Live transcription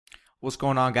What's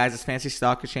going on, guys? It's Fancy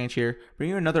Stock Exchange here,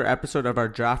 bringing you another episode of our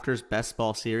Drafters Best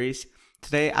Ball series.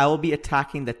 Today, I will be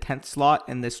attacking the 10th slot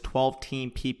in this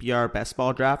 12-team PPR Best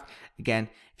Ball draft. Again,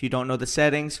 if you don't know the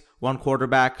settings, 1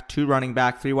 quarterback, 2 running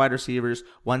back, 3 wide receivers,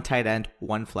 1 tight end,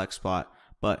 1 flex spot.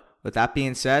 But with that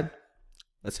being said,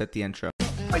 let's hit the intro.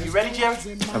 Are you ready, Jerry?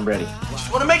 I'm ready.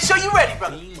 Just want to make sure you're ready,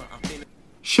 brother.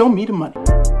 Show me the money.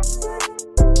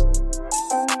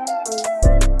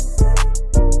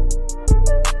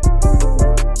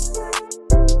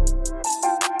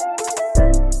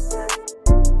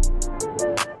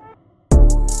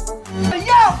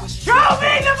 Yo, show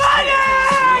me the money!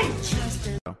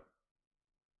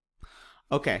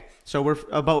 Okay, so we're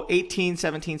about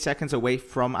 17 seconds away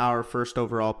from our first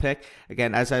overall pick.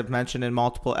 Again, as I've mentioned in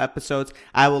multiple episodes,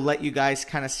 I will let you guys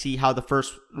kind of see how the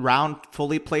first round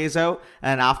fully plays out.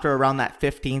 And after around that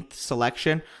 15th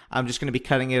selection, I'm just going to be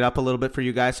cutting it up a little bit for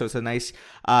you guys. So it's a nice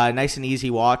and easy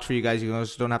watch for you guys. You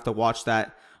guys don't have to watch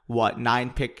that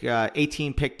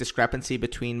 18 pick discrepancy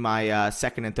between my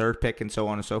second and third pick and so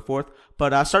on and so forth.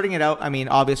 But starting it out, I mean,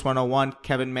 obvious 101,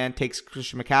 Kevin Mann takes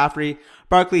Christian McCaffrey,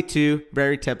 Barkley 2,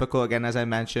 very typical again, as I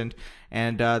mentioned.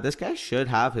 And this guy should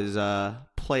have his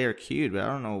player queued, but I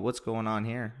don't know what's going on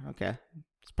here. Okay,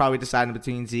 it's probably deciding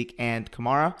between Zeke and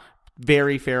Kamara.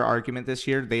 Very fair argument this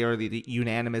year. They are the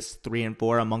unanimous 3 and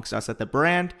 4 amongst us at the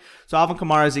brand. So Alvin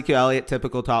Kamara, Ezekiel Elliott,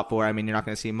 typical top 4. I mean, you're not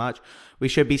going to see much. We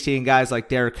should be seeing guys like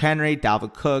Derrick Henry,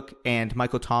 Dalvin Cook, and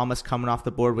Michael Thomas coming off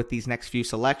the board with these next few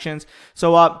selections.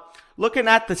 So looking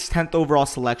at this 10th overall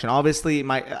selection, obviously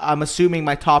I'm assuming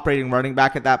my top rating running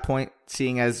back at that point,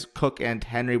 seeing as Cook and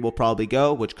Henry will probably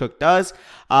go, which Cook does,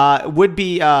 would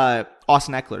be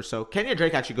Austin Eckler. So Kenyon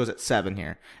Drake actually goes at 7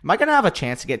 here. Am I going to have a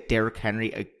chance to get Derrick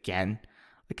Henry again?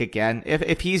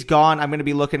 If he's gone, I'm going to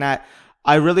be looking at,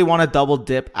 I really want to double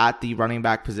dip at the running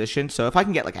back position. So if I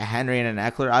can get like a Henry and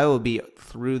an Eckler, I will be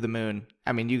through the moon.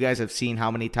 I mean, you guys have seen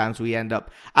how many times we end up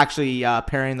actually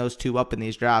pairing those two up in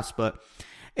these drafts. But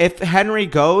if Henry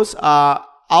goes,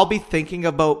 I'll be thinking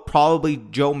about probably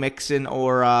Joe Mixon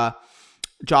or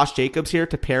Josh Jacobs here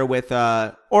to pair with,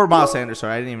 or Miles Sanders,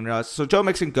 sorry, I didn't even realize. So Joe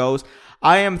Mixon goes.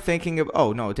 I am thinking of,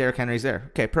 oh no, Derrick Henry's there.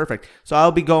 Okay, perfect. So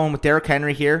I'll be going with Derrick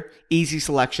Henry here. Easy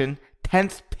selection.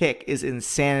 10th pick is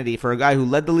insanity for a guy who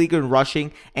led the league in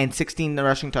rushing and 16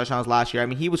 rushing touchdowns last year. I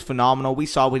mean, he was phenomenal. We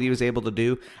saw what he was able to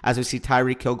do as we see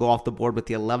Tyreek Hill go off the board with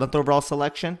the 11th overall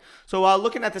selection. So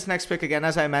looking at this next pick again,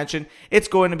 as I mentioned, it's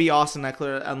going to be Austin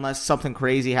Eckler unless something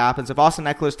crazy happens. If Austin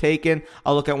Eckler is taken,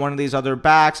 I'll look at one of these other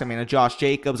backs. I mean, a Josh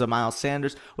Jacobs, a Miles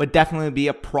Sanders would definitely be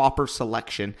a proper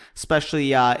selection,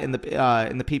 especially in the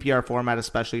PPR format,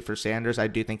 especially for Sanders. I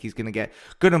do think he's going to get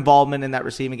good involvement in that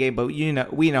receiving game, but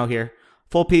we know here,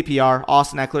 full PPR,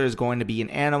 Austin Eckler is going to be an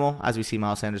animal as we see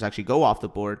Miles Sanders actually go off the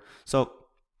board. So,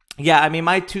 yeah, I mean,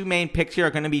 my two main picks here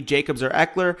are going to be Jacobs or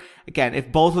Eckler. Again, if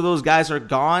both of those guys are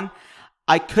gone,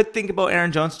 I could think about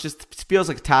Aaron Jones. Just feels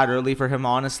like a tad early for him,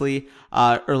 honestly,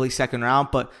 early second round.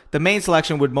 But the main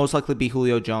selection would most likely be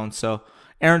Julio Jones. So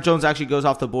Aaron Jones actually goes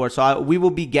off the board. So we will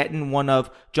be getting one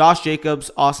of Josh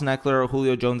Jacobs, Austin Eckler, or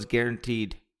Julio Jones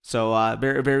guaranteed. So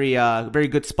very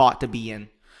good spot to be in.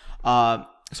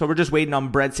 So we're just waiting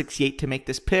on Bread68 to make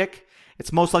this pick.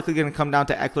 It's most likely going to come down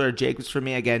to Eckler or Jacobs for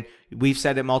me. Again, we've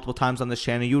said it multiple times on this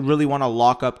channel. You really want to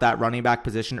lock up that running back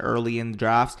position early in the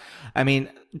drafts. I mean,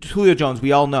 Julio Jones,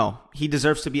 we all know he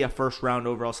deserves to be a first round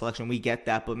overall selection. We get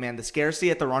that. But man, the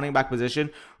scarcity at the running back position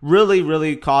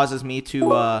really causes me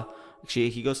to...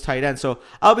 Actually, he goes tight end. So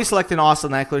I'll be selecting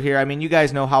Austin Eckler here. I mean, you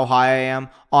guys know how high I am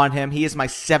on him. He is my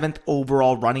 7th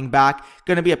overall running back.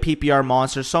 Going to be a PPR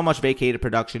monster. So much vacated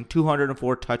production.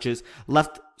 204 touches.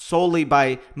 Left solely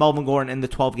by Melvin Gordon in the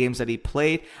 12 games that he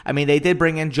played. I mean, they did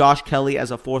bring in Josh Kelly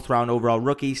as a 4th round overall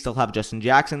rookie. Still have Justin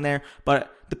Jackson there.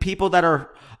 But the people that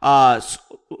are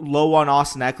low on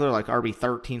Austin Eckler, like RB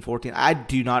 13, 14, I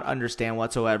do not understand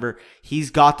whatsoever.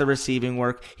 He's got the receiving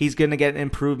work. He's going to get an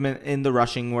improvement in the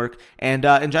rushing work. And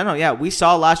in general, yeah, we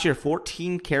saw last year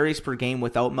 14 carries per game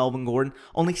without Melvin Gordon,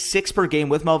 only 6 per game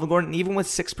with Melvin Gordon, and even with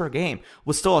 6 per game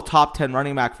was still a top 10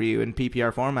 running back for you in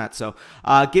PPR format. So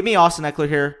give me Austin Eckler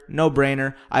here, no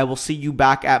brainer. I will see you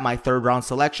back at my 3rd round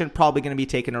selection. Probably going to be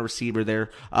taking a receiver there,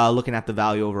 looking at the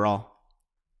value overall.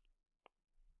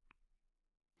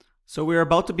 So we're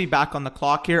about to be back on the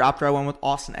clock here after I went with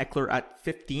Austin Eckler at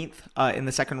 15th in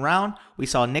the 2nd round. We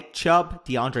saw Nick Chubb,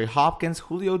 DeAndre Hopkins,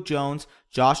 Julio Jones,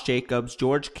 Josh Jacobs,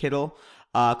 George Kittle,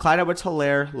 Clyde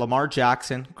Edwards-Helaire, Lamar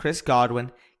Jackson, Chris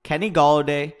Godwin, Kenny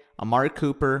Golladay, Amari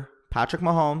Cooper, Patrick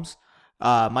Mahomes,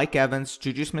 Mike Evans,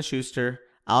 Juju Smith-Schuster,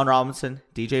 Allen Robinson,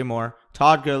 DJ Moore,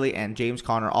 Todd Gurley, and James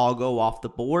Conner all go off the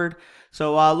board.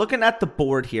 So looking at the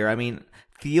board here, I mean,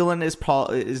 Thielen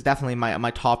is definitely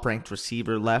my top ranked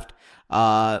receiver left.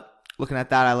 Looking at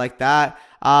that, I like that.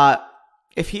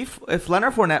 If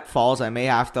Leonard Fournette falls, I may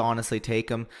have to honestly take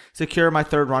him. Secure my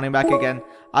third running back again.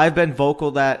 I've been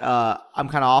vocal that I'm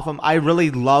kind of off him. I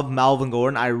really love Melvin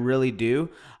Gordon. I really do.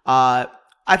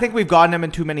 I think we've gotten him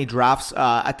in too many drafts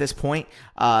at this point.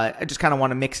 I just kind of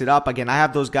want to mix it up. Again, I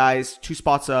have those guys 2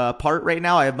 spots apart right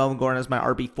now. I have Melvin Gordon as my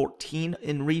RB14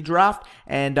 in redraft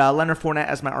and Leonard Fournette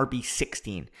as my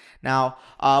RB16. Now,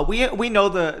 we know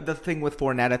the thing with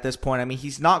Fournette at this point. I mean,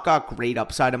 he's not got great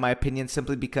upside in my opinion,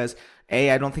 simply because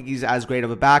A, I don't think he's as great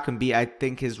of a back, and B, I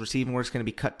think his receiving work is going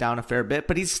to be cut down a fair bit,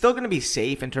 but he's still going to be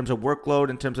safe in terms of workload,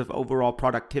 in terms of overall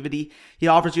productivity. He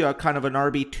offers you a kind of an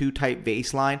RB2 type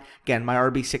baseline. Again, my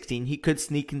RB16, he could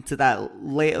sneak into that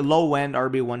low end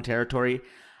RB1 territory.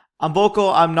 I'm vocal.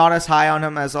 I'm not as high on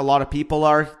him as a lot of people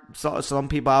are. So some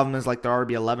people have him as like their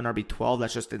RB11, RB12.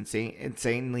 That's just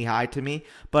insanely high to me.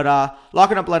 But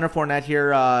locking up Leonard Fournette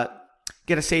here,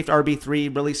 get a safe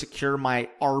RB3, really secure my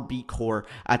RB core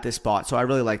at this spot. So I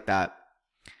really like that.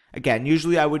 Again,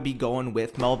 usually I would be going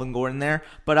with Melvin Gordon there,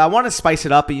 but I want to spice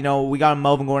it up. You know, we got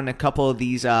Melvin Gordon in a couple of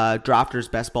these drafters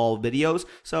best ball videos.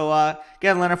 So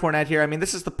again, Leonard Fournette here. I mean,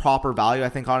 this is the proper value, I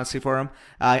think, honestly, for him.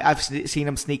 I've seen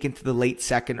him sneak into the late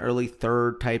second, early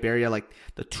third type area, like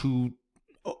the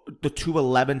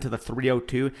 211 to the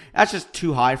 302. That's just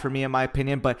too high for me in my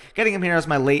opinion, but getting him here as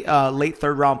my late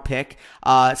third round pick,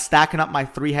 stacking up my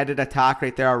 3-headed attack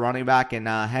right there, our running back, and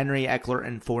Henry, Eckler,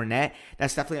 and Fournette.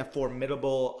 That's definitely a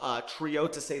formidable trio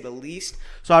to say the least.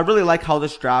 So I really like how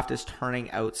this draft is turning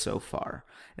out so far.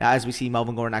 Now, as we see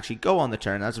Melvin Gordon actually go on the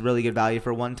turn, that's a really good value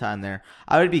for one time there.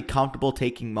 I would be comfortable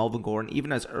taking Melvin Gordon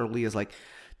even as early as like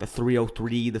the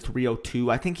 303, the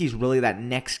 302. I think he's really that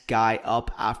next guy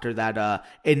up after that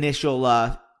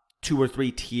initial 2 or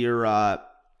 3 tier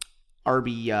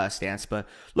RB stance. But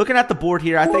looking at the board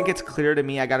here, I think it's clear to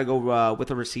me I got to go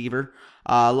with a receiver.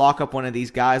 Lock up one of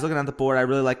these guys. Looking at the board, I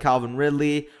really like Calvin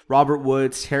Ridley, Robert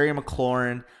Woods, Terry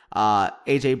McLaurin,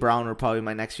 AJ Brown are probably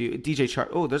my next few. DJ Chark.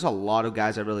 Oh, there's a lot of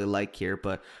guys I really like here.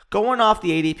 But going off the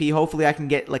ADP, hopefully I can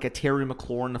get like a Terry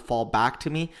McLaurin to fall back to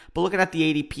me. But looking at the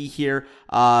ADP here,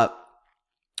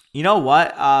 you know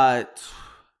what? I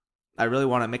really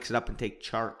want to mix it up and take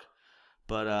Chark.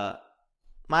 But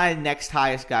my next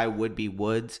highest guy would be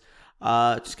Woods.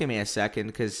 Just give me a second,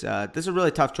 because this is a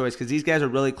really tough choice because these guys are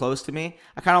really close to me.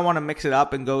 I kind of want to mix it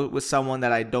up and go with someone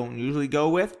that I don't usually go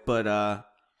with, but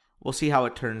we'll see how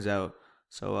it turns out.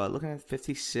 So looking at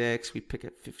 56, we pick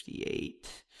at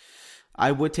 58.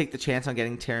 I would take the chance on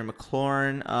getting Terry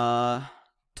McLaurin.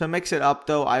 To mix it up,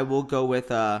 though, I will go with,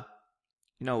 you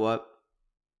know what?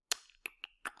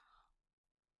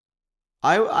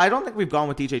 I don't think we've gone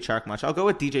with DJ Chark much. I'll go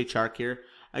with DJ Chark here.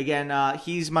 Again,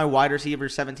 he's my wide receiver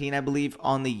 17, I believe,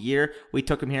 on the year. We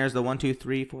took him here as the 1, 2,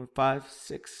 3, 4, 5,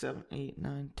 6, 7, 8,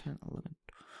 9, 10, 11.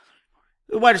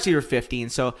 Wide receiver 15.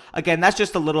 So, again, that's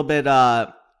just a little bit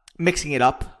mixing it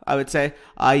up, I would say.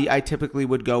 I typically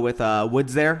would go with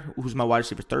Woods there, who's my wide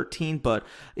receiver 13. But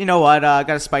you know what? I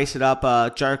got to spice it up.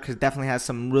 Jark definitely has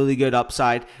some really good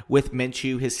upside with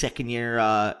Minshew, his second year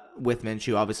with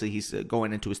Minshew. Obviously, he's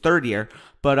going into his third year.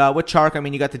 But with Chark, I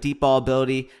mean, you got the deep ball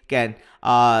ability. Again,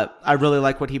 I really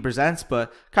like what he presents,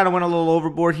 but kind of went a little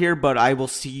overboard here. But I will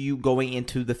see you going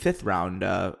into the 5th round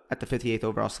at the 58th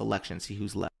overall selection, see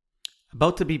who's left.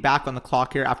 About to be back on the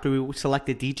clock here after we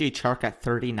selected DJ Chark at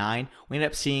 39. We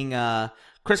ended up seeing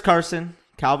Chris Carson,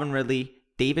 Calvin Ridley,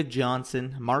 David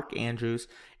Johnson, Mark Andrews,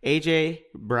 AJ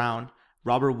Brown,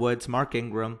 Robert Woods, Mark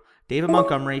Ingram, David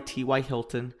Montgomery, T.Y.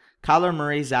 Hilton, Kyler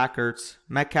Murray, Zach Ertz,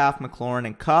 Metcalf, McLaurin,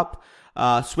 and Kupp.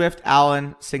 Swift,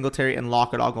 Allen, Singletary, and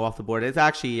Lockett all go off the board. It's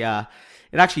actually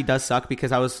it actually does suck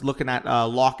because I was looking at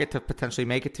Lockett to potentially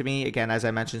make it to me. Again, as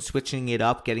I mentioned, switching it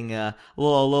up, getting a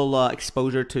little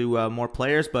exposure to more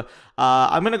players. But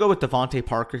I'm going to go with Devontae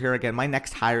Parker here. Again, my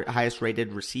next highest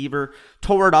rated receiver.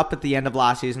 Tore it up at the end of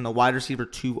last season, the wide receiver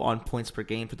 2 on points per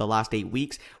game for the last 8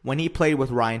 weeks when he played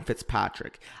with Ryan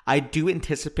Fitzpatrick. I do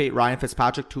anticipate Ryan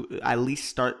Fitzpatrick to at least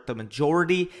start the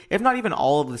majority, if not even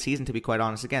all of the season, to be quite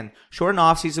honest. Again, short and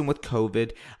off season with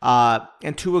COVID.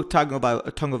 And Tua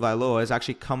Tagovailoa is actually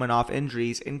coming off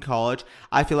injuries in college.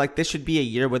 I feel like this should be a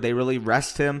year where they really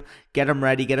rest him, get him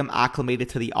ready, get him acclimated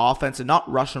to the offense, and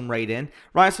not rush him right in.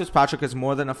 Ryan Fitzpatrick is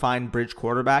more than a fine bridge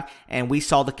quarterback, and we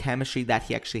saw the chemistry that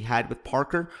he actually had with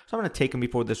Parker. So I'm going to take him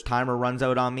before this timer runs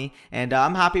out on me, and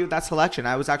I'm happy with that selection.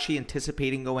 I was actually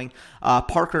anticipating going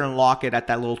Parker and Lockett at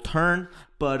that little turn,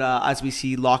 but as we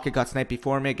see, Lockett got sniped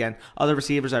before me. Again, other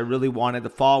receivers I really wanted to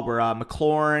fall were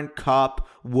McLaurin, Kupp,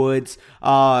 Woods.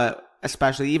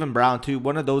 especially even Brown too,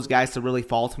 one of those guys to really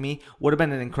fall to me would have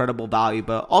been an incredible value.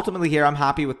 But ultimately here, I'm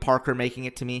happy with Parker making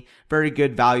it to me. Very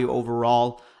good value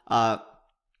overall.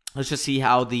 Let's just see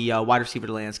how the wide receiver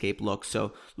landscape looks.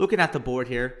 So looking at the board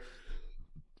here,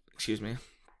 excuse me,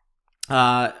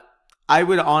 I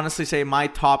would honestly say my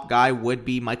top guy would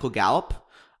be Michael Gallup.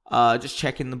 Just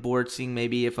checking the board, seeing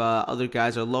maybe if other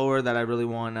guys are lower that I really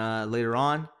want later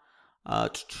on.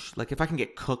 Like if I can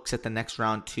get Cooks at the next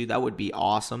round too, that would be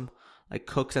awesome. Like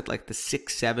Cooks at like the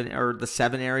 6, 7 or the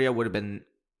 7 area would have been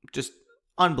just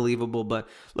unbelievable. But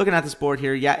looking at this board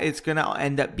here, yeah, it's gonna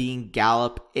end up being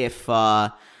Gallup if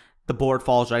the board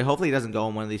falls right. Hopefully he doesn't go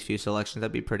in one of these few selections.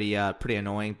 That'd be pretty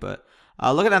annoying. But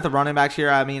looking at the running backs here,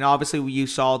 I mean, obviously you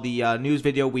saw the news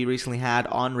video we recently had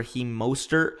on Raheem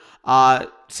Mostert.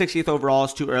 60th overall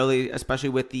is too early, especially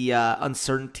with the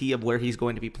uncertainty of where he's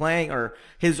going to be playing or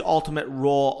his ultimate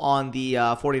role on the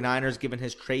 49ers given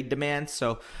his trade demands.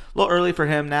 So a little early for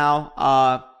him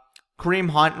now.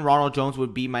 Kareem Hunt and Ronald Jones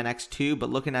would be my next two,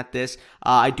 but looking at this,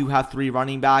 I do have 3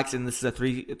 running backs, and this is a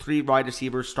three wide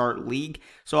receiver start league.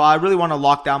 So I really want to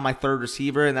lock down my third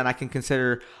receiver, and then I can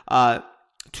consider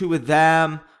 2 of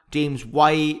them, James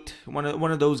White, one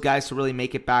of those guys to really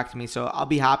make it back to me. So I'll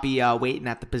be happy waiting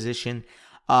at the position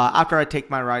after I take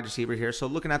my wide receiver here. So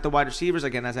looking at the wide receivers,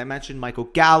 again, as I mentioned, Michael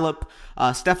Gallup,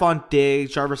 Stephon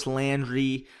Diggs, Jarvis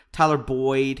Landry, Tyler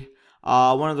Boyd.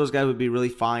 One of those guys would be really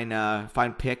fine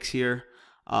picks here.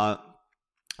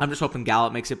 I'm just hoping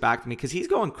Gallup makes it back to me because he's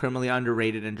going criminally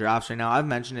underrated in drafts right now. I've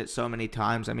mentioned it so many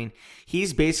times. I mean,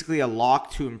 he's basically a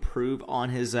lock to improve on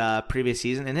his previous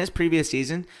season. In his previous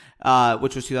season,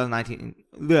 which was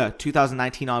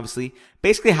 2019 obviously,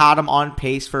 basically had him on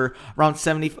pace for around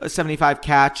 75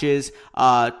 catches,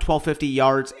 1,250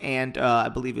 yards, and I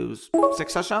believe it was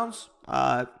 6 touchdowns.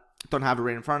 Don't have it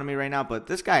right in front of me right now, but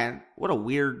this guy, what a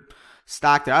weird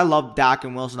stack there. I love Dak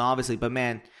and Wilson, obviously, but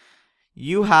man,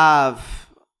 you have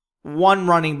one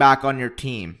running back on your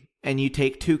team and you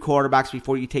take 2 quarterbacks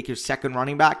before you take your second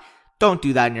running back. Don't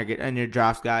do that in your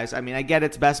drafts, guys. I mean, I get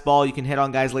it's best ball. You can hit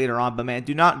on guys later on, but man,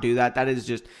 do not do that. That is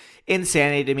just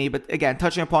insanity to me. But again,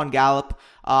 touching upon Gallup,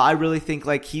 I really think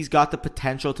like he's got the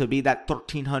potential to be that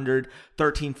 1,300,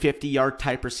 1,350 yard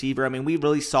type receiver. I mean, we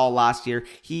really saw last year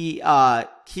he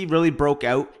really broke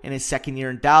out in his second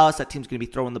year in Dallas. That team's going to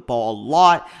be throwing the ball a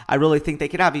lot. I really think they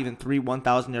could have even 3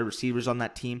 1,000 yard receivers on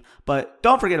that team. But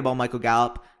don't forget about Michael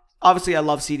Gallup. Obviously, I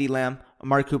love CeeDee Lamb.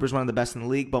 Amari Cooper's one of the best in the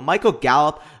league, but Michael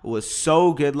Gallup was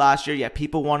so good last year, yet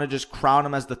people want to just crown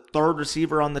him as the third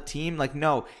receiver on the team. Like,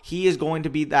 no, he is going to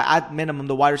be, at minimum,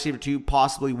 the wide receiver 2,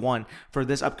 possibly 1 for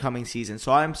this upcoming season.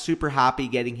 So I'm super happy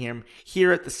getting him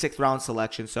here at the 6th round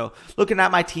selection. So looking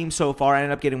at my team so far, I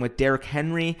ended up getting with Derrick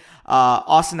Henry,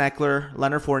 Austin Eckler,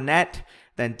 Leonard Fournette,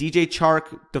 then DJ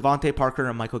Chark, Devontae Parker,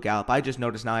 and Michael Gallup. I just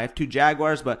noticed now I have 2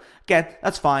 Jaguars, but again,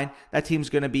 that's fine. That team's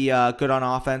going to be good on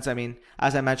offense. I mean,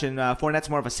 as I mentioned, Fournette's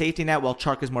more of a safety net, while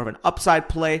Chark is more of an upside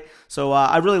play. So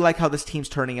I really like how this team's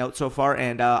turning out so far,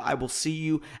 and I will see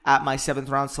you at my 7th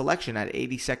round selection at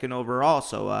 82nd overall.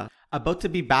 So about to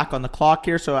be back on the clock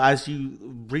here. So as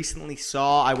you recently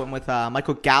saw, I went with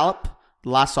Michael Gallup.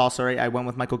 I went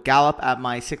with Michael Gallup at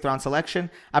my 6th round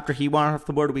selection. After he went off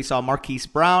the board, we saw Marquise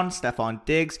Brown, Stephon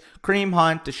Diggs, Kareem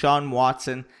Hunt, Deshaun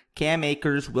Watson, Cam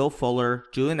Akers, Will Fuller,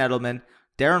 Julian Edelman,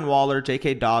 Darren Waller,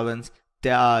 J.K. Dobbins,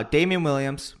 Damian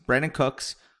Williams, Brandon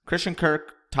Cooks, Christian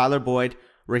Kirk, Tyler Boyd,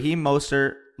 Raheem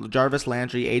Mostert, Jarvis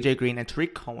Landry, A.J. Green, and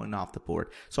Tariq Cohen off the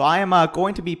board. So I am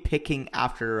going to be picking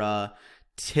after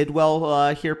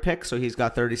Tidwell here pick, so he's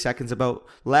got 30 seconds about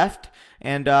left.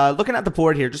 And looking at the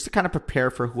board here, just to kind of prepare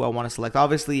for who I want to select.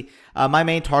 Obviously, my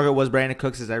main target was Brandon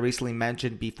Cooks, as I recently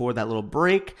mentioned before that little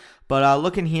break. But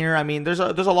looking here, I mean, there's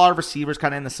a lot of receivers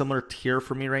kind of in the similar tier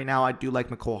for me right now. I do like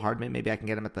McCole Hardman. Maybe I can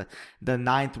get him at the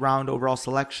 9th round overall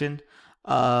selection.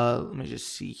 Let me just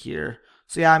see here.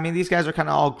 So yeah, I mean, these guys are kind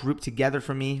of all grouped together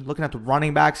for me. Looking at the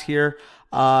running backs here,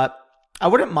 I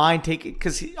wouldn't mind taking,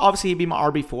 because obviously he'd be my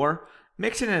RB4.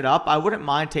 Mixing it up, I wouldn't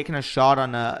mind taking a shot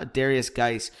on Darius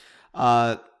Geis.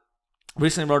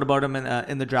 Recently wrote about him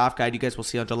in the draft guide. You guys will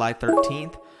see on July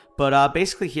 13th. But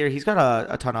basically here, he's got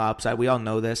a ton of upside. We all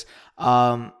know this.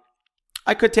 I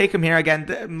could take him here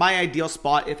again. My ideal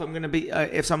spot,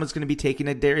 if someone's gonna be taking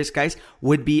a Darius Geis,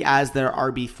 would be as their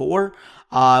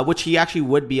RB4, which he actually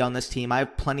would be on this team. I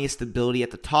have plenty of stability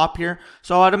at the top here.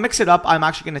 So to mix it up, I'm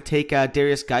actually gonna take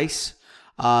Darius Geis.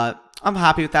 I'm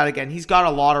happy with that. Again, he's got a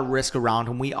lot of risk around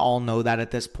him. We all know that at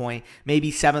this point.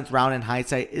 Maybe 7th round in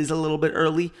hindsight is a little bit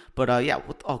early. But yeah,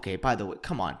 okay, by the way,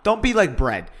 come on. Don't be like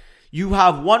Bread. You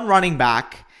have 1 running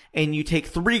back and you take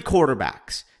 3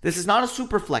 quarterbacks. This is not a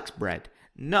super flex, Bread.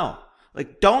 No.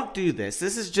 Like, don't do this.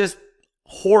 This is just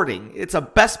hoarding. It's a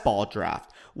best ball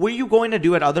draft. What are you going to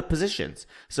do at other positions?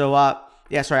 So,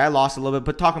 yeah, sorry, I lost a little bit.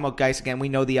 But talking about Geis again, we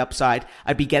know the upside.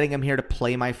 I'd be getting him here to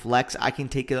play my flex. I can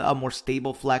take a more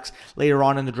stable flex later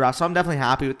on in the draft. So I'm definitely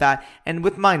happy with that. And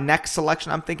with my next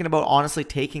selection, I'm thinking about honestly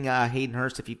taking Hayden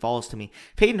Hurst if he falls to me.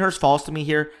 If Hayden Hurst falls to me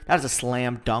here, that is a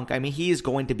slam dunk. I mean, he is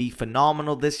going to be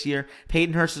phenomenal this year. If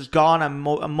Hayden Hurst is gone, I'm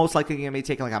most likely going to be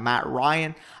taking like a Matt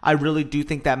Ryan. I really do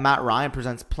think that Matt Ryan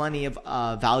presents plenty of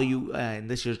value in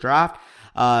this year's draft.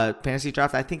 Fantasy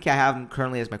draft. I think I have him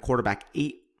currently as my quarterback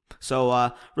 8.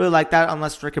 So, really like that,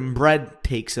 unless freaking Bread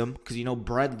takes him, because, you know,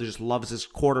 Bread just loves his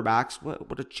quarterbacks.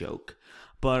 What a joke.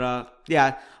 But,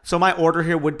 yeah, so my order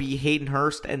here would be Hayden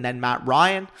Hurst and then Matt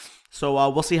Ryan. So,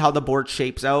 we'll see how the board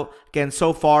shapes out. Again,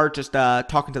 so far, just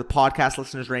talking to the podcast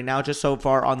listeners right now, just so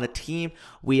far on the team,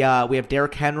 we have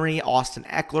Derrick Henry, Austin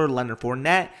Eckler, Leonard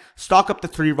Fournette. Stock up the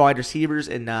 3 wide receivers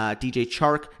in DJ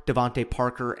Chark, Devontae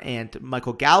Parker, and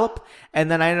Michael Gallup. And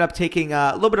then I ended up taking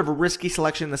a little bit of a risky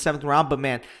selection in the 7th round. But,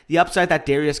 man, the upside that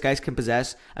Darius Geis can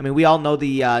possess, I mean, we all know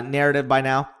the narrative by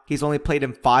now. He's only played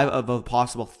in 5 of a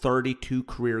possible 32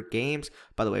 career games.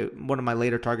 By the way, one of my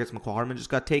later targets, McCall Hardman, just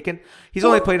got taken. He's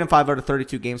only played in 5 out of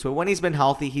 32 games, but when he's been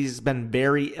healthy, he's been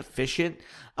very efficient.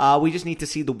 We just need to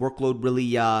see the workload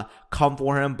really come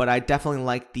for him, but I definitely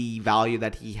like the value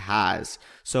that he has.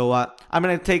 So I'm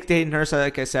going to take Hayden Hurst.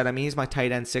 Like I said, I mean, he's my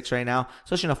tight end 6 right now,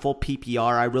 especially in a full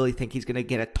PPR. I really think he's going to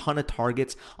get a ton of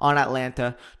targets on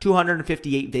Atlanta,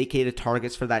 258 vacated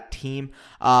targets for that team.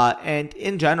 And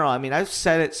in general, I mean, I've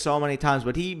said it so many times,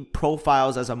 but he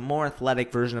profiles as a more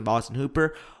athletic version of Austin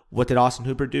Hooper. What did Austin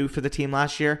Hooper do for the team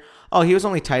last year? Oh, he was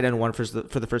only tight end 1 for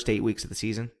the first 8 weeks of the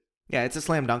season. Yeah, it's a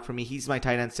slam dunk for me. He's my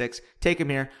tight end 6. Take him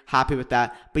here. Happy with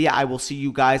that. But yeah, I will see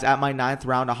you guys at my 9th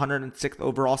round, 106th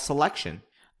overall selection.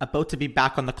 About to be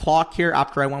back on the clock here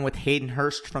after I went with Hayden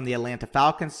Hurst from the Atlanta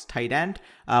Falcons, tight end.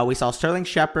 We saw Sterling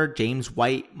Shepard, James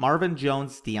White, Marvin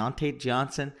Jones, Deontay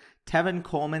Johnson, Tevin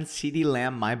Coleman, CeeDee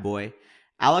Lamb, my boy,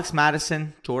 Alex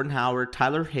Madison, Jordan Howard,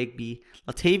 Tyler Higbee,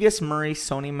 Latavius Murray,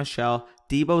 Sony Michel,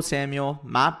 Deebo Samuel,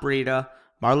 Matt Breida,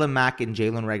 Marlon Mack, and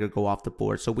Jalen Reagor go off the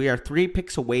board. So we are 3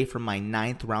 picks away from my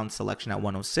 9th round selection at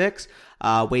 106.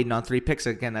 Waiting on 3 picks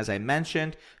again, as I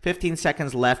mentioned. 15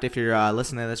 seconds left if you're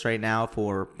listening to this right now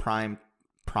for Prime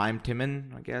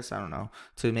Timon, I guess, I don't know,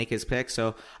 to make his pick.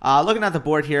 So looking at the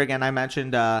board here again, I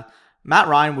mentioned Matt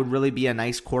Ryan would really be a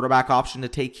nice quarterback option to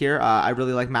take here. I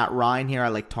really like Matt Ryan here. I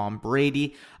like Tom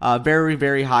Brady. Very,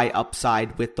 very high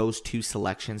upside with those 2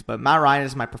 selections. But Matt Ryan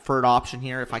is my preferred option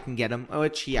here if I can get him,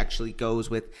 which he actually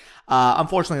goes with.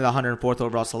 Unfortunately, the 104th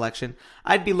overall selection.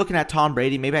 I'd be looking at Tom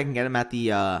Brady. Maybe I can get him at the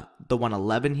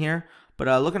 111 here.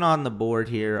 But looking on the board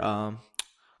here,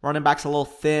 running back's a little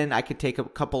thin. I could take a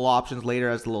couple options later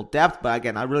as a little depth. But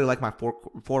again, I really like my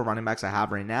four running backs I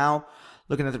have right now.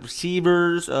 Looking at the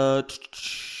receivers,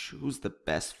 who's the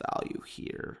best value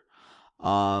here?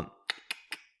 I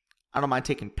don't mind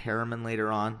taking Perriman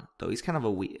later on, though he's kind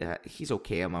of he's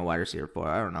okay on my wide receiver 4.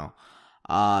 I don't know.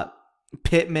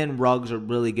 Pittman, Ruggs are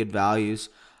really good values.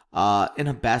 In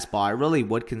a best ball, I really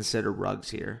would consider Ruggs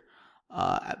here.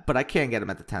 But I can't get him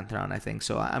at the 10th round, I think.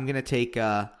 So I'm going to take,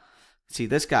 see,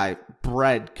 this guy,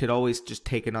 Bread, could always just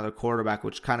take another quarterback,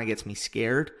 which kind of gets me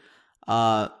scared.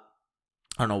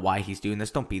 I don't know why he's doing this.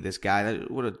 Don't be this guy.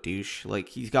 What a douche. Like,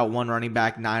 he's got 1 running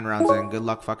back, 9 rounds in. Good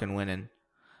luck fucking winning.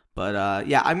 But,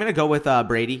 yeah, I'm going to go with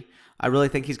Brady. I really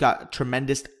think he's got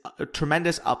tremendous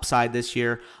upside this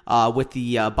year with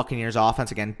the Buccaneers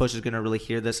offense. Again, Bush is going to really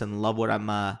hear this and love what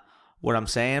I'm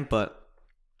saying. But,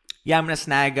 yeah, I'm going to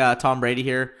snag Tom Brady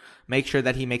here. Make sure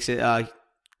that he makes it. I'm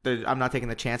not taking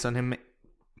the chance on him.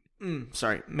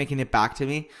 Making it back to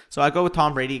me. So I go with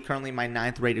Tom Brady, currently my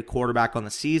 9th rated quarterback on the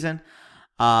season.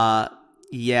 So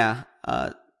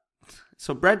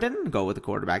Brett didn't go with the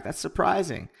quarterback. That's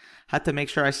surprising. Had to make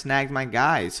sure I snagged my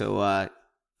guy. So,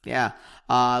 yeah.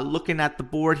 Looking at the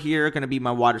board here, going to be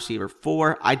my wide receiver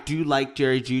 4. I do like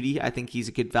Jerry Jeudy. I think he's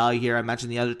a good value here. I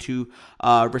mentioned the other 2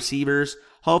 receivers.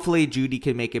 Hopefully Jeudy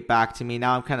can make it back to me.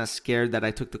 Now I'm kind of scared that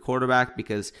I took the quarterback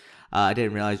because I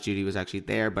didn't realize Jeudy was actually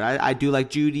there. But I do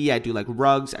like Jeudy. I do like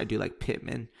Ruggs. I do like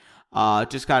Pittman.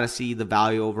 Just got to see the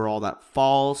value overall that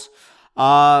falls.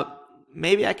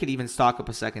 Maybe I could even stock up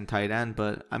a second tight end,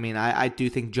 but I mean, I do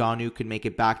think Jonnu could make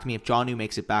it back to me. If Jonnu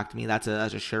makes it back to me, that's a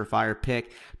surefire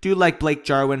pick. Do like Blake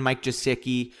Jarwin, Mike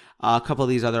Gesicki, a couple of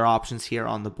these other options here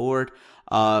on the board.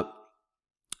 I'm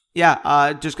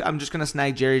just gonna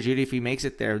snag Jerry Jeudy if he makes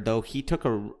it there. Though he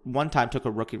one time took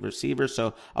a rookie receiver,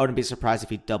 so I wouldn't be surprised if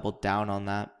he doubled down on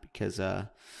that because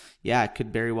yeah, it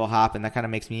could very well happen. That kind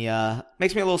of makes me a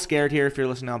little scared here. If you're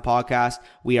listening on podcast,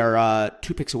 we are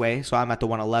 2 picks away, so I'm at the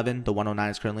 111. The 109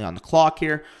 is currently on the clock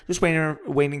here, just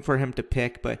waiting for him to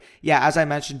pick. But yeah, as I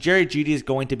mentioned, Jerry Jeudy is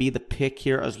going to be the pick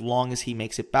here as long as he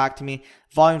makes it back to me.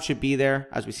 Volume should be there,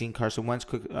 as we've seen Carson Wentz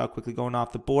quickly going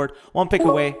off the board. 1 pick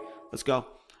away. Let's go.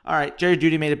 All right, Jerry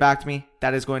Jeudy made it back to me.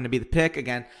 That is going to be the pick.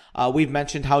 Again, we've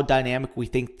mentioned how dynamic we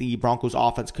think the Broncos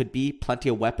offense could be. Plenty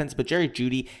of weapons, but Jerry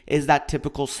Jeudy is that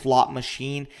typical slot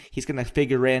machine. He's going to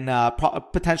figure in,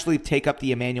 potentially take up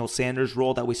the Emmanuel Sanders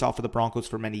role that we saw for the Broncos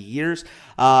for many years.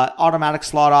 Automatic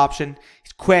slot option.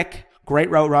 He's quick,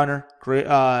 great route runner. Great,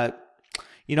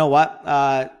 you know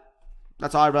what?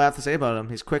 That's all I really have to say about him.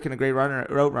 He's quick and a great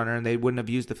route runner, and they wouldn't have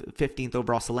used the 15th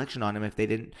overall selection on him if they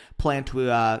didn't plan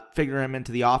to figure him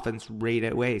into the offense right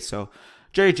away. So,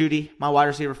 Jerry Jeudy, my wide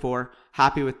receiver 4,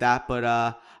 happy with that.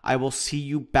 But I will see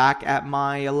you back at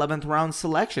my 11th round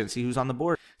selection, see who's on the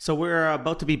board. So we're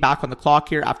about to be back on the clock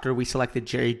here after we selected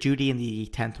Jerry Jeudy in the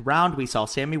 10th round. We saw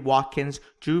Sammy Watkins,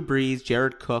 Drew Brees,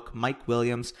 Jared Cook, Mike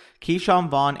Williams, Keyshawn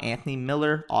Vaughn, Anthony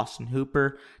Miller, Austin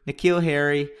Hooper, N'Keal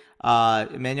Harry,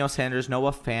 Emmanuel Sanders,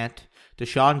 Noah Fant,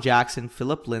 Deshaun Jackson,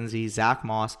 Philip Lindsay, Zach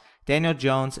Moss, Daniel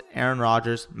Jones, Aaron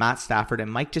Rodgers, Matt Stafford,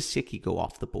 and Mike Gesicki go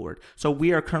off the board. So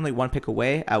we are currently 1 pick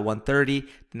away at 130.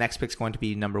 The next pick is going to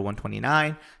be number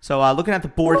 129. So looking at the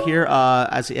board here,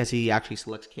 as he actually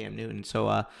selects Cam Newton.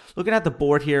 So looking at the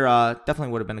board here, definitely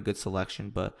would have been a good selection.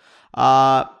 But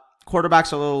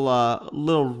quarterback's a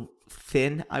little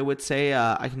thin, I would say.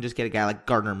 I can just get a guy like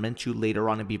Gardner Minshew later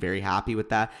on and be very happy with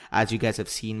that. As you guys have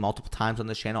seen multiple times on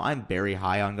this channel, I'm very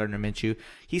high on Gardner Minshew.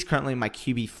 He's currently my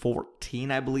QB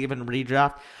 14, I believe, in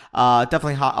redraft.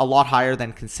 Definitely a lot higher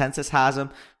than consensus has him.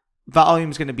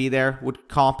 Volume's going to be there, would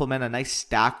complement a nice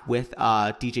stack with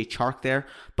DJ Chark there.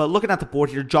 But looking at the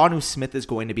board here, Jonnu Smith is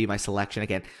going to be my selection.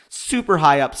 Again, super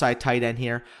high upside tight end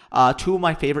here. 2 of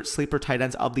my favorite sleeper tight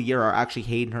ends of the year are actually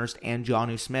Hayden Hurst and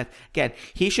Jonnu Smith. Again,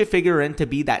 he should figure in to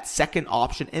be that second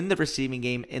option in the receiving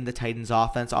game in the Titans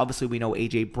offense. Obviously, we know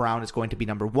A.J. Brown is going to be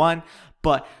number 1,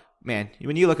 but man,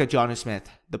 when you look at Jonnu Smith,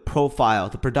 the profile,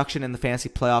 the production in the fantasy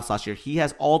playoffs last year, he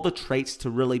has all the traits to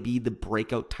really be the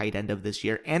breakout tight end of this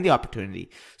year and the opportunity.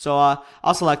 So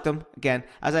I'll select him. Again,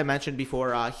 as I mentioned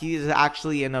before, he is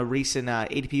actually in a recent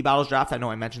ADP Battles draft. I know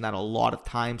I mentioned that a lot of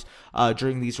times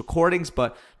during these recordings,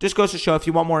 but just goes to show if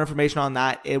you want more information on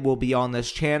that, it will be on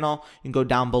this channel. You can go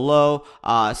down below.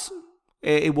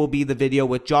 It will be the video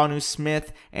with Jonnu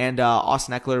Smith and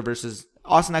Austin Eckler versus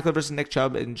Nick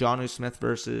Chubb, and Jonnu Smith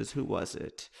versus, who was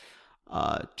it?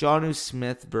 Jonnu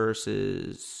Smith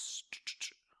versus,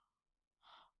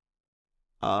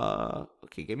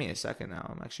 okay, give me a second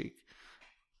now.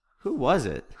 Who was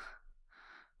it?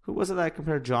 Who was it that I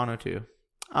compared Jonnu to?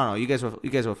 I don't know. You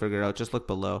guys will figure it out. Just look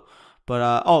below.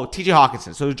 But, TJ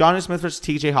Hawkinson. So, Jonnu Smith versus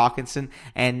TJ Hawkinson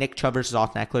and Nick Chubb versus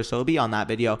Austin Eckler. So, it'll be on that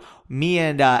video. Me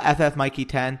and FF Mikey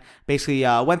 10 basically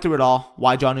went through it all.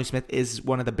 Why Jonnu Smith is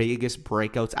one of the biggest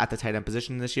breakouts at the tight end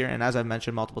position this year. And as I've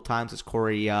mentioned multiple times, as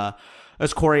Corey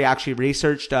actually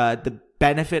researched, the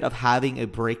benefit of having a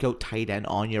breakout tight end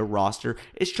on your roster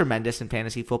is tremendous in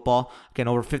fantasy football. Again,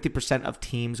 over 50% of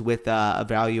teams with a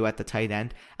value at the tight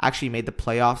end actually made the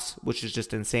playoffs, which is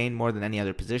just insane, more than any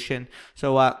other position.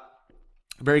 So,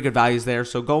 very good values there.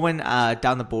 So going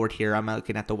down the board here, I'm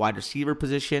looking at the wide receiver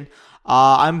position.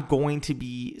 I'm going to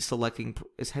be selecting,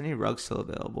 is Henry Ruggs still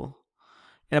available?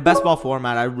 In a best ball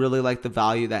format, I really like the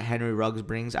value that Henry Ruggs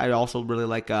brings. I also really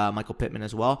like Michael Pittman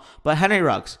as well. But Henry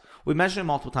Ruggs, we mentioned him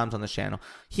multiple times on this channel.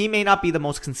 He may not be the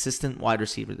most consistent wide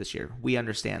receiver this year. We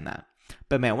understand that.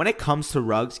 But man, when it comes to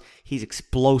Ruggs, he's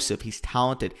explosive. He's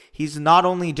talented. He's not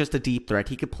only just a deep threat.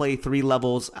 He could play 3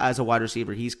 levels as a wide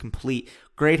receiver. He's complete.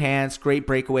 Great hands, great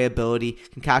breakaway ability,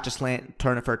 can catch a slant,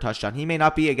 turn it for a touchdown. He may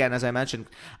not be, again, as I mentioned,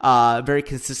 very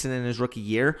consistent in his rookie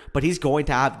year, but he's going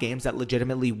to have games that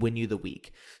legitimately win you the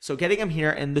week. So getting him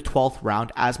here in the 12th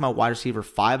round as my wide receiver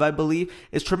 5, I believe,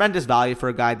 is tremendous value for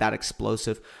a guy that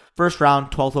explosive. First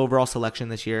round, 12th overall selection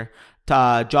this year.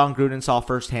 John Gruden saw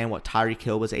firsthand what Tyreek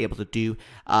Hill was able to do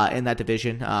in that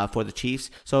division for the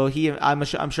Chiefs. So I'm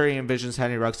sure he envisions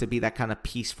Henry Ruggs to be that kind of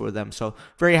piece for them. So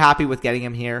very happy with getting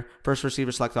him here. First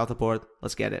receiver selected off the board.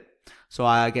 Let's get it. So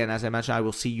again, as I mentioned, I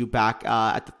will see you back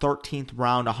at the 13th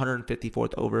round,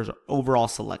 154th overall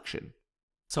selection.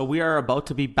 So we are about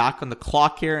to be back on the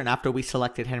clock here, and after we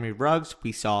selected Henry Ruggs,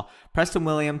 we saw Preston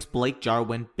Williams, Blake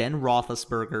Jarwin, Ben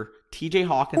Roethlisberger, TJ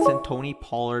Hawkinson, Tony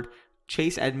Pollard,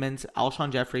 Chase Edmonds,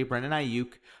 Alshon Jeffrey, Brendan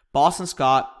Ayuk, Boston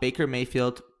Scott, Baker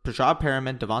Mayfield, Prashad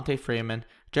Perriman, Devontae Freeman,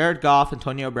 Jared Goff,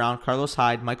 Antonio Brown, Carlos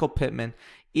Hyde, Michael Pittman,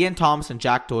 Ian Thomas, and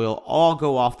Jack Doyle all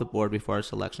go off the board before our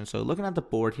selection. So looking at the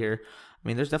board here, I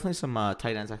mean, there's definitely some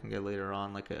tight ends I can get later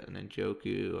on, like an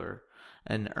Njoku or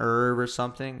an Irv or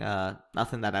something.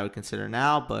 Nothing that I would consider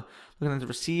now, but looking at the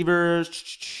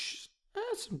receivers,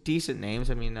 some decent names.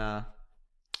 I mean, a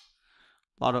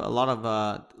lot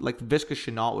of like Visca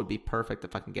Chenault would be perfect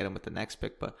if I can get him with the next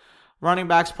pick. But running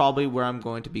backs probably where I'm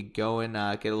going to be going.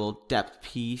 Get a little depth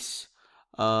piece.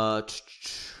 Man,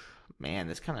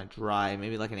 that's kind of dry.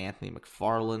 Maybe like an Anthony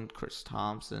McFarland, Chris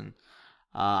Thompson.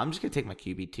 I'm just gonna take my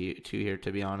QB2 here,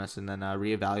 to be honest, and then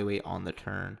reevaluate on the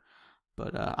turn.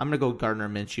 But I'm going to go Gardner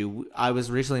Minshew. I was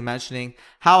recently mentioning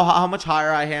how much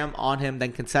higher I am on him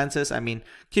than consensus. I mean,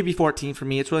 QB 14 for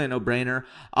me, it's really a no-brainer.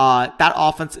 That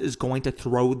offense is going to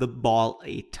throw the ball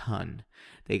a ton.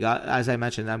 They got, as I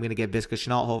mentioned, I'm going to get Visca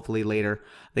Chenault hopefully later.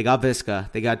 They got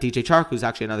Visca. They got DJ Chark, who's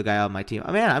actually another guy on my team.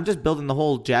 Oh, man, I'm just building the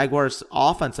whole Jaguars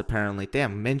offense apparently.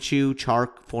 Damn, Minshew,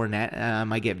 Chark, Fournette, and I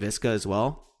might get Visca as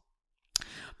well.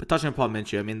 But touching upon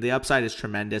Minshew, I mean, the upside is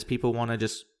tremendous. People want to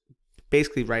just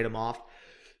basically write him off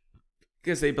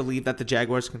because they believe that the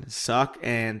Jaguars are going to suck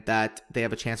and that they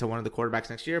have a chance at one of the quarterbacks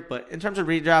next year. But in terms of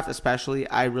redraft especially,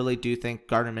 I really do think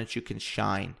Gardner Minshew can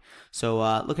shine. So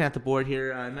looking at the board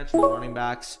here, I mentioned the running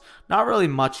backs. Not really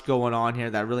much going on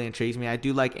here that really intrigues me. I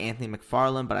do like Anthony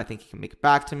McFarland, but I think he can make it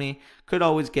back to me. Could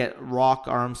always get Rock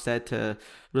Armstead to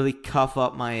really cuff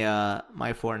up my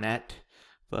my Fournette.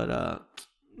 But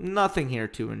nothing here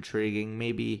too intriguing.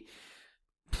 Maybe,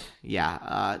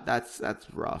 yeah, that's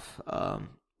rough.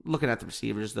 Looking at the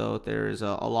receivers, though, there's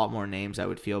a lot more names I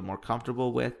would feel more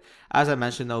comfortable with. As I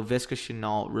mentioned, though, Visca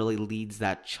Chenault really leads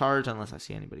that charge, unless I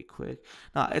see anybody quick.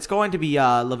 It's going to be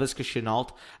Laviska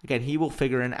Shenault. Again, he will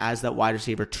figure in as that wide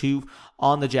receiver 2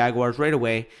 on the Jaguars right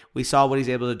away. We saw what he's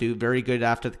able to do. Very good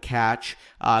after the catch.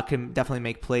 Can definitely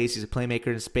make plays. He's a playmaker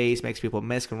in space. Makes people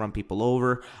miss. Can run people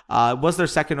over. Was their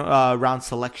second round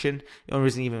selection. The only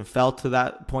reason he even fell to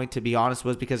that point, to be honest,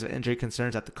 was because of injury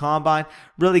concerns at the Combine.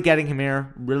 Really getting him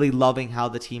here. Really loving how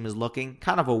the team is looking.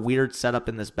 Kind of a weird setup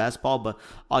in this best ball, but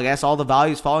I guess all the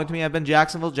values following to me have been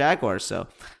Jacksonville Jaguars, so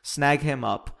snag him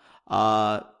up.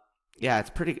 Yeah, it's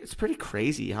pretty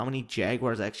crazy how many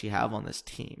Jaguars I actually have on this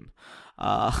team.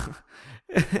 I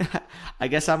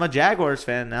guess I'm a Jaguars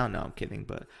fan now. No, I'm kidding,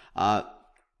 but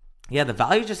yeah, the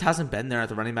value just hasn't been there at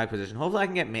the running back position. Hopefully I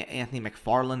can get Anthony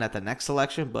McFarland at the next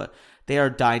selection, but they are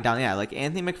dying down. Yeah, like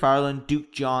Anthony McFarland,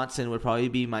 Duke Johnson would probably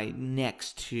be my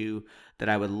next two that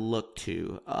I would look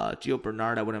to. Gio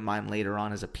Bernard, I wouldn't mind later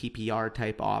on as a PPR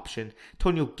type option.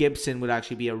 Antonio Gibson would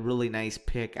actually be a really nice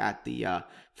pick at the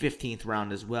 15th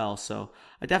round as well. So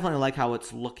I definitely like how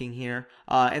it's looking here.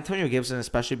 Antonio Gibson,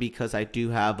 especially because I do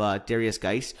have Darius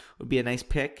Geis, would be a nice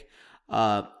pick.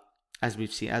 As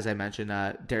we've seen, as I mentioned,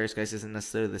 Darius Geis isn't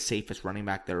necessarily the safest running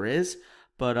back there is.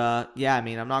 But yeah, I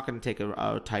mean, I'm not going to take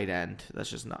a tight end.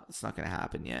 It's not going to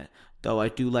happen yet. Though I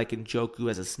do like Njoku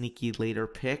as a sneaky later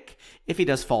pick if he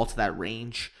does fall to that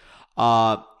range.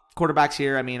 Quarterbacks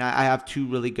here, I mean, I have two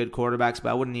really good quarterbacks, but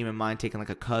I wouldn't even mind taking like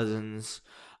a Cousins,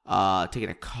 taking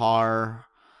a Carr.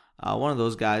 One of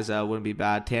those guys wouldn't be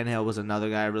bad. Tannehill was another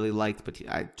guy I really liked, but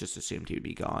I just assumed he would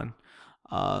be gone.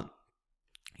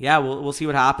 Yeah, we'll see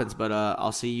what happens, but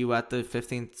I'll see you at the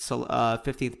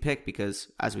 15th pick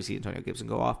because as we see Antonio Gibson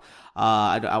go off,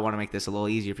 I want to make this a little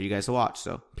easier for you guys to watch.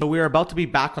 So we are about to be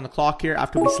back on the clock here.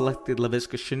 After we selected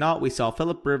Laviska Shenault, we saw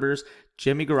Phillip Rivers,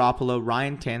 Jimmy Garoppolo,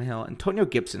 Ryan Tannehill, Antonio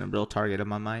Gibson, a real target of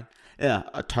my mind.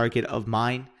 A target of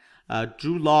mine.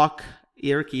 Drew Lock,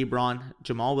 Eric Ebron,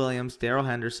 Jamal Williams, Darrell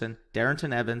Henderson,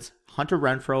 Darrington Evans, Hunter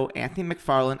Renfrow, Anthony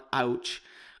McFarland, ouch,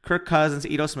 Kirk Cousins,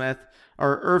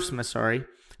 Irv Smith, sorry.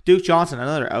 Duke Johnson,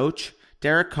 another ouch.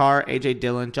 Derek Carr, AJ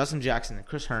Dillon, Justin Jackson, and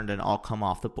Chris Herndon all come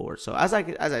off the board. So as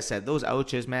I said, those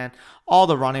ouches, man, all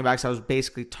the running backs I was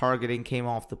basically targeting came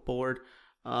off the board.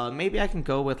 Maybe I can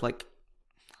go with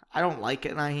I don't like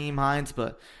it, Nyheim Hines,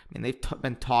 but I mean they've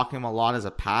been talking him a lot as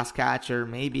a pass catcher.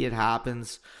 Maybe it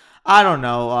happens. I don't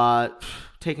know.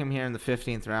 Take him here in the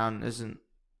 15th round isn't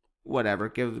whatever.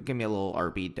 Give me a little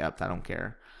RB depth. I don't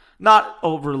care. Not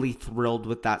overly thrilled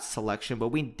with that selection, but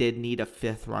we did need a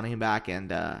 5th running back,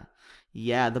 and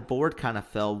yeah, the board kind of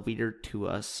fell weird to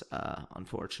us,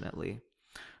 unfortunately.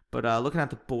 But looking at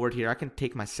the board here, I can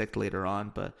take my 6th later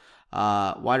on, but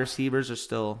wide receivers are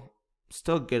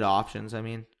still good options. I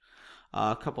mean,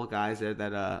 a couple of guys there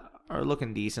that are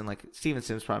looking decent, like Steven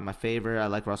Sims, probably my favorite. I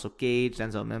like Russell Gage,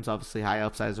 Denzel Mims, obviously high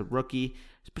upside as a rookie.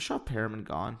 Is Bashar Perriman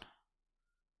gone?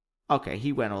 Okay,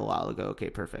 he went a while ago. Okay,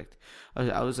 perfect.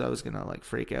 I was gonna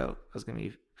freak out. I was gonna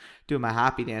be doing my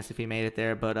happy dance if he made it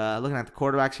there. But looking at the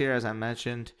quarterbacks here, as I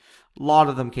mentioned, a lot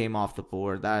of them came off the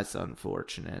board. That's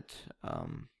unfortunate. I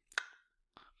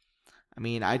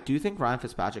mean, I do think Ryan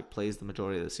Fitzpatrick plays the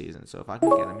majority of the season, so if I can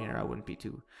get him here, I wouldn't be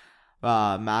too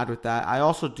mad with that. I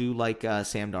also do like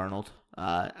Sam Darnold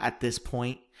at this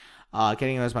point.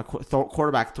 Getting him as my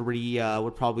quarterback 3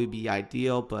 would probably be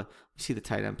ideal, but you see the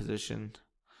tight end position.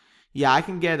 Yeah, I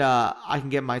can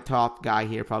get my top guy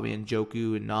here, probably in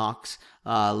Njoku and Knox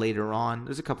later on.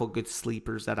 There's a couple of good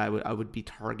sleepers that I would be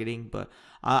targeting, but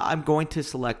I'm going to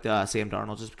select Sam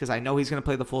Darnold just because I know he's going to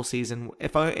play the full season.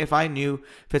 If I knew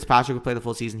Fitzpatrick would play the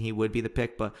full season, he would be the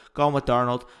pick. But going with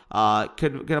Darnold,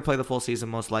 going to play the full season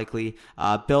most likely.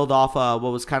 Build off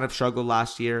what was kind of struggled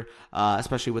last year,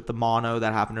 especially with the mono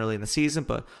that happened early in the season.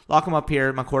 But lock him up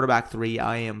here, my quarterback 3.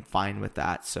 I am fine with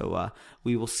that. So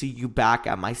we will see you back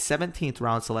at my 17th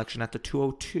round selection at the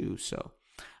 202. So.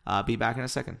 Be back in a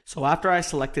second. So after I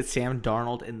selected Sam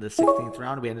Darnold in the 16th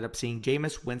round, we ended up seeing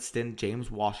Jameis Winston,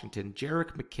 James Washington,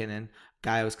 Jerick McKinnon,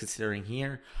 guy I was considering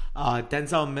here,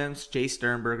 Denzel Mims, Jay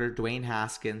Sternberger, Dwayne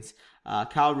Haskins,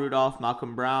 Kyle Rudolph,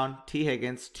 Malcolm Brown, T.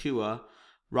 Higgins, Tua,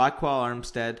 Raquel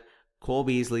Armstead, Cole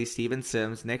Beasley, Steven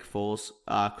Sims, Nick Foles,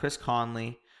 Chris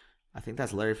Conley, I think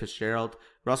that's Larry Fitzgerald,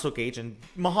 Russell Gage, and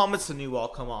Mohamed Sanu all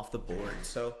come off the board.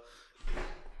 So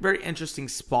very interesting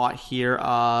spot here.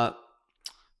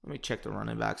 Let me check the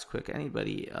running backs quick.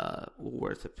 Anybody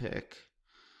worth a pick?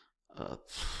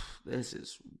 This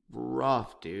is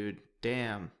rough, dude.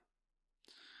 Damn.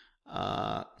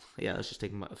 Yeah, let's just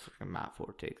take Matt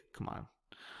Forte. Come on.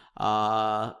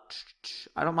 I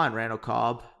don't mind Randall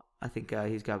Cobb. I think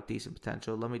he's got decent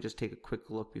potential. Let me just take a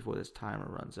quick look before this timer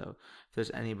runs out. If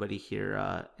there's anybody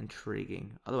here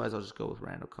intriguing. Otherwise, I'll just go with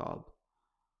Randall Cobb.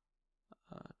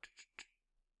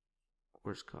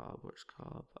 Where's Cobb?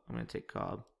 I'm going to take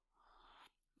Cobb.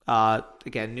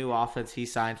 Again, new offense. He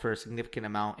signed for a significant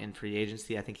amount in free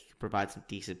agency. I think he can provide some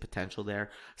decent potential there.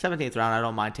 17th round, I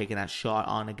don't mind taking that shot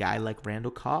on a guy like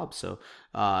Randall Cobb. So,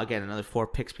 again, another 4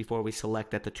 picks before we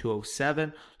select at the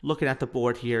 207. Looking at the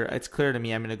board here, it's clear to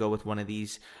me I'm going to go with one of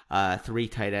these 3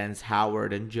 tight ends,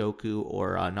 Howard, Njoku,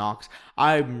 or Knox.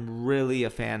 I'm really a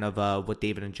fan of what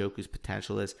David Njoku's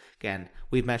potential is. Again,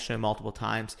 we've mentioned it multiple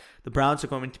times. The Browns are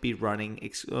going to be running,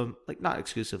 not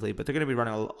exclusively, but they're going to be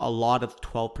running a lot of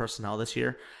 12 personnel this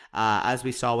year. As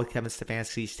we saw with Kevin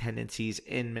Stefanski's tendencies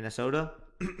in Minnesota,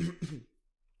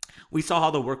 we saw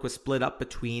how the work was split up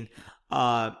between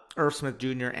Irv Smith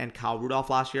Jr. and Kyle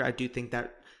Rudolph last year. I do think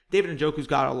that David Njoku's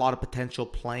got a lot of potential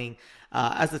playing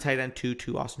as the tight end 2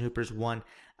 to Austin Hooper's 1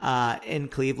 in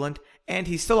Cleveland. And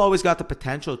he's still always got the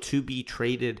potential to be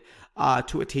traded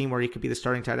to a team where he could be the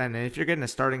starting tight end. And if you're getting a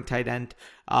starting tight end,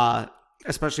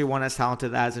 especially one as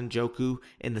talented as Njoku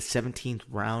in the 17th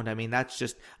round, I mean, that's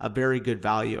just a very good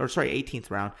value. Or sorry,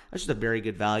 18th round. That's just a very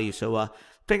good value. So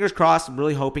fingers crossed. I'm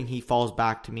really hoping he falls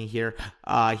back to me here.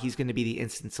 He's going to be the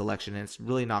instant selection, and it's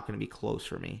really not going to be close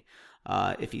for me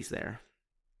if he's there.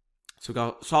 So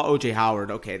we saw O.J.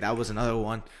 Howard. Okay, that was another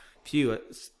one. Phew.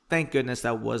 Thank goodness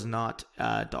that was not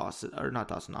Dawson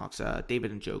Knox.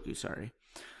 David Njoku, sorry.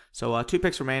 So 2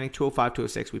 picks remaining, 205,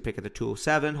 206. We pick at the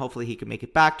 207. Hopefully he can make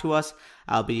it back to us.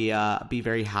 I'll be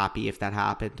very happy if that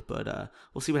happened. But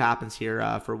we'll see what happens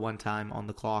here for one time on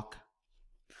the clock.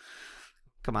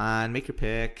 Come on, make your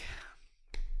pick.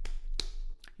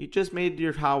 You just made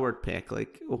your Howard pick.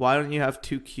 Like, why don't you have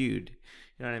 2 queued?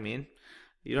 You know what I mean?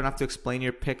 You don't have to explain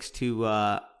your picks to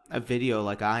a video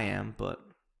like I am, but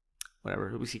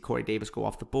whatever. We see Corey Davis go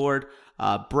off the board.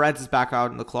 Breads is back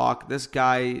out in the clock. This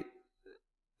guy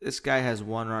has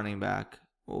 1 running back.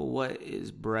 What is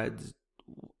Breads?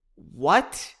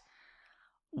 What?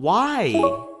 Why?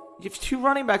 You have 2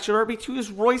 running backs. Your RB2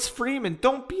 is Royce Freeman.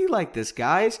 Don't be like this,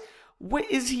 guys.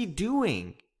 What is he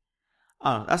doing?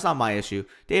 Oh, that's not my issue.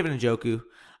 David Njoku,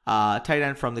 tight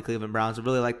end from the Cleveland Browns. I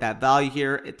really like that value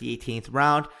here at the 18th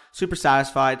round. Super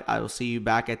satisfied. I will see you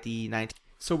back at the 19th.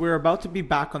 So we're about to be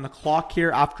back on the clock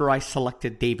here after I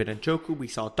selected David Njoku. We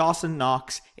saw Dawson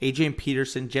Knox, Adrian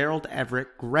Peterson, Gerald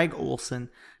Everett, Greg Olsen,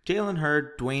 Jalen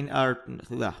Hurd,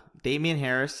 Damian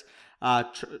Harris,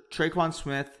 Traquan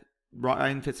Smith,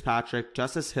 Ryan Fitzpatrick,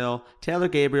 Justice Hill, Taylor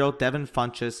Gabriel, Devin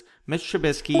Funchess, Mitch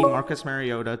Trubisky, Marcus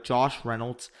Mariota, Josh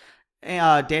Reynolds,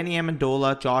 Danny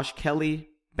Amendola, Josh Kelly,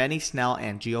 Benny Snell,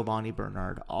 and Giovanni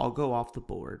Bernard all go off the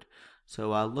board.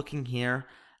 So looking here,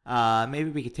 maybe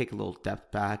we could take a little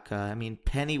depth back. I mean,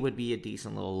 Penny would be a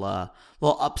decent little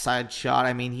upside shot.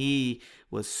 I mean, he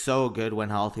was so good when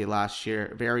healthy last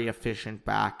year. Very efficient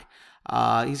back.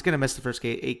 He's going to miss the first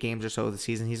 8 games or so of the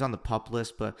season. He's on the PUP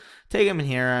list, but take him in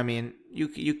here. I mean,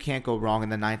 you can't go wrong in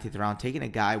the 19th round. Taking a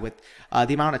guy with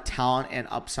the amount of talent and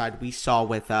upside we saw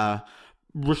with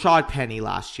Rashad Penny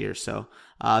last year. So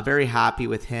very happy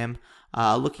with him.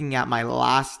 Looking at my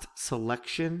last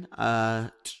selection,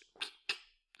 man,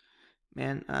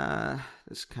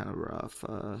 this is kind of rough.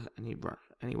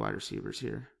 Any wide receivers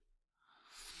here?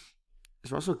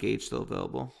 Is Russell Gage still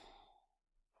available?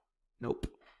 Nope.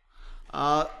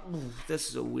 This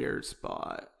is a weird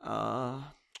spot. A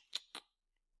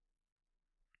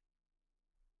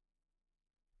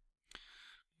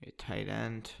tight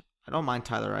end. I don't mind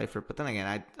Tyler Eifert, but then again,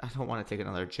 I don't want to take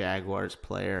another Jaguars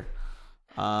player.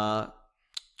 Tyler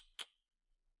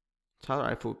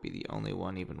Eifert would be the only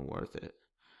one even worth it.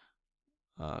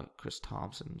 Chris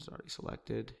Thompson's already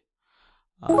selected.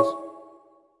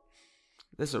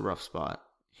 This is a rough spot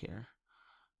here.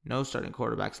 No starting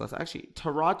quarterbacks left. Actually,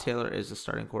 Tyrod Taylor is the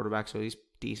starting quarterback, so he's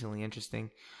decently interesting.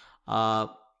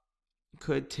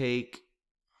 Could take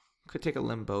a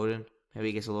Lynn Bowden. Maybe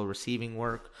he gets a little receiving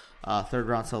work. 3rd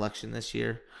round selection this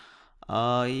year.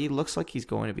 He looks like he's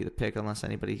going to be the pick unless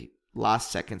anybody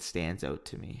last second stands out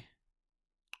to me.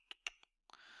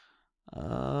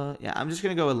 Yeah, I'm just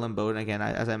gonna go with Lynn Bowden again.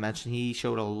 As I mentioned, he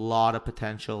showed a lot of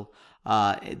potential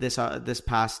this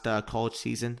past college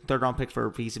season. 3rd round pick for a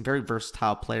reason. Very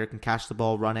versatile player, can catch the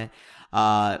ball, run it.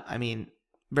 I mean,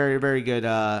 very good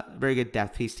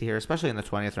depth piece to here, especially in the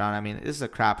 20th round. I mean, this is a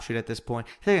crapshoot at this point.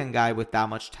 Taking a guy with that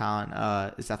much talent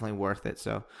is definitely worth it.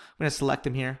 So I'm gonna select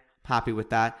him here. I'm happy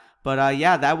with that. But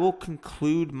yeah, that will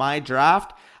conclude my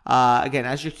draft. Again,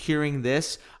 as you're hearing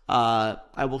this,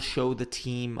 I will show the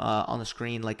team on the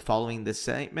screen like following this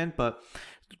segment, but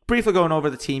briefly going over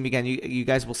the team again, you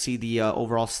guys will see the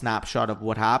overall snapshot of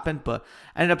what happened. But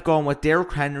I ended up going with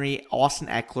Derrick Henry, Austin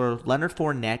Eckler, Leonard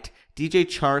Fournette, DJ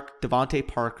Chark, Devontae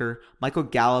Parker, Michael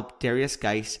Gallup, Darius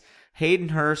Geis, Hayden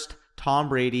Hurst, Tom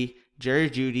Brady, Jerry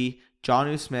Jeudy,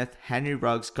 Jonnu Smith, Henry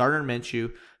Ruggs, Gardner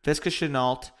Minshew, Visca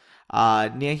Chenault,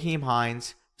 Nyheim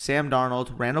Hines, Sam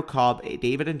Darnold, Randall Cobb,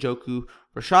 David Njoku,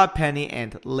 Rashad Penny,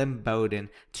 and Lynn Bowden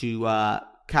to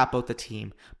cap out the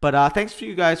team. But thanks for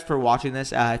you guys for watching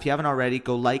this. If you haven't already,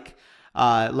 go like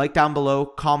down below,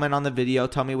 comment on the video,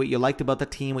 tell me what you liked about the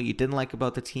team, what you didn't like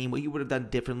about the team, what you would have done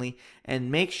differently,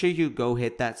 and make sure you go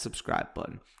hit that subscribe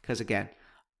button. Because again,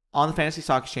 on the Fantasy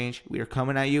Stock Exchange, we are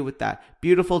coming at you with that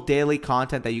beautiful daily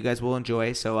content that you guys will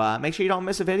enjoy. So make sure you don't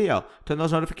miss a video. Turn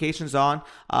those notifications on.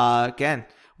 Again,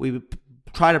 we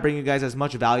try to bring you guys as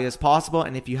much value as possible,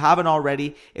 and if you haven't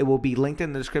already, it will be linked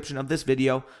in the description of this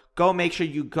video. Go make sure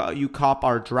you cop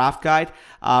our draft guide.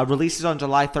 Releases on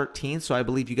July 13th, so I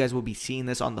believe you guys will be seeing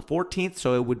this on the 14th,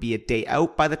 so it would be a day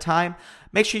out by the time.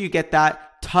 Make sure you get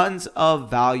that. Tons of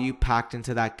value packed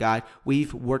into that guide.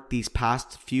 We've worked these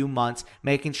past few months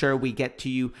making sure we get to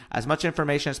you as much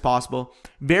information as possible.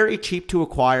 Very cheap to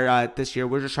acquire this year.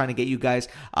 We're just trying to get you guys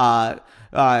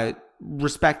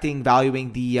respecting,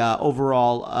 valuing the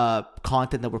overall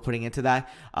content that we're putting into that.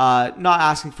 Not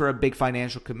asking for a big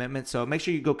financial commitment, so make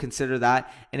sure you go consider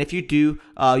that. And if you do,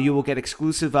 you will get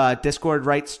exclusive Discord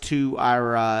rights to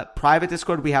our private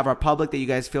Discord. We have our public that you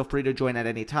guys feel free to join at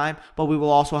any time, but we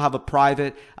will also have a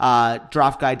private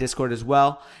draft guide Discord as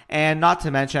well. And not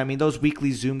to mention, I mean, those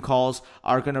weekly Zoom calls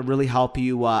are going to really help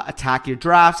you attack your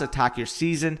drafts, attack your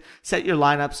season, set your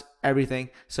lineups, everything.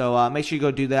 So make sure you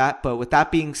go do that. But with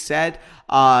that being said,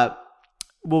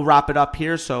 we'll wrap it up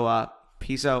here. So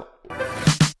peace out.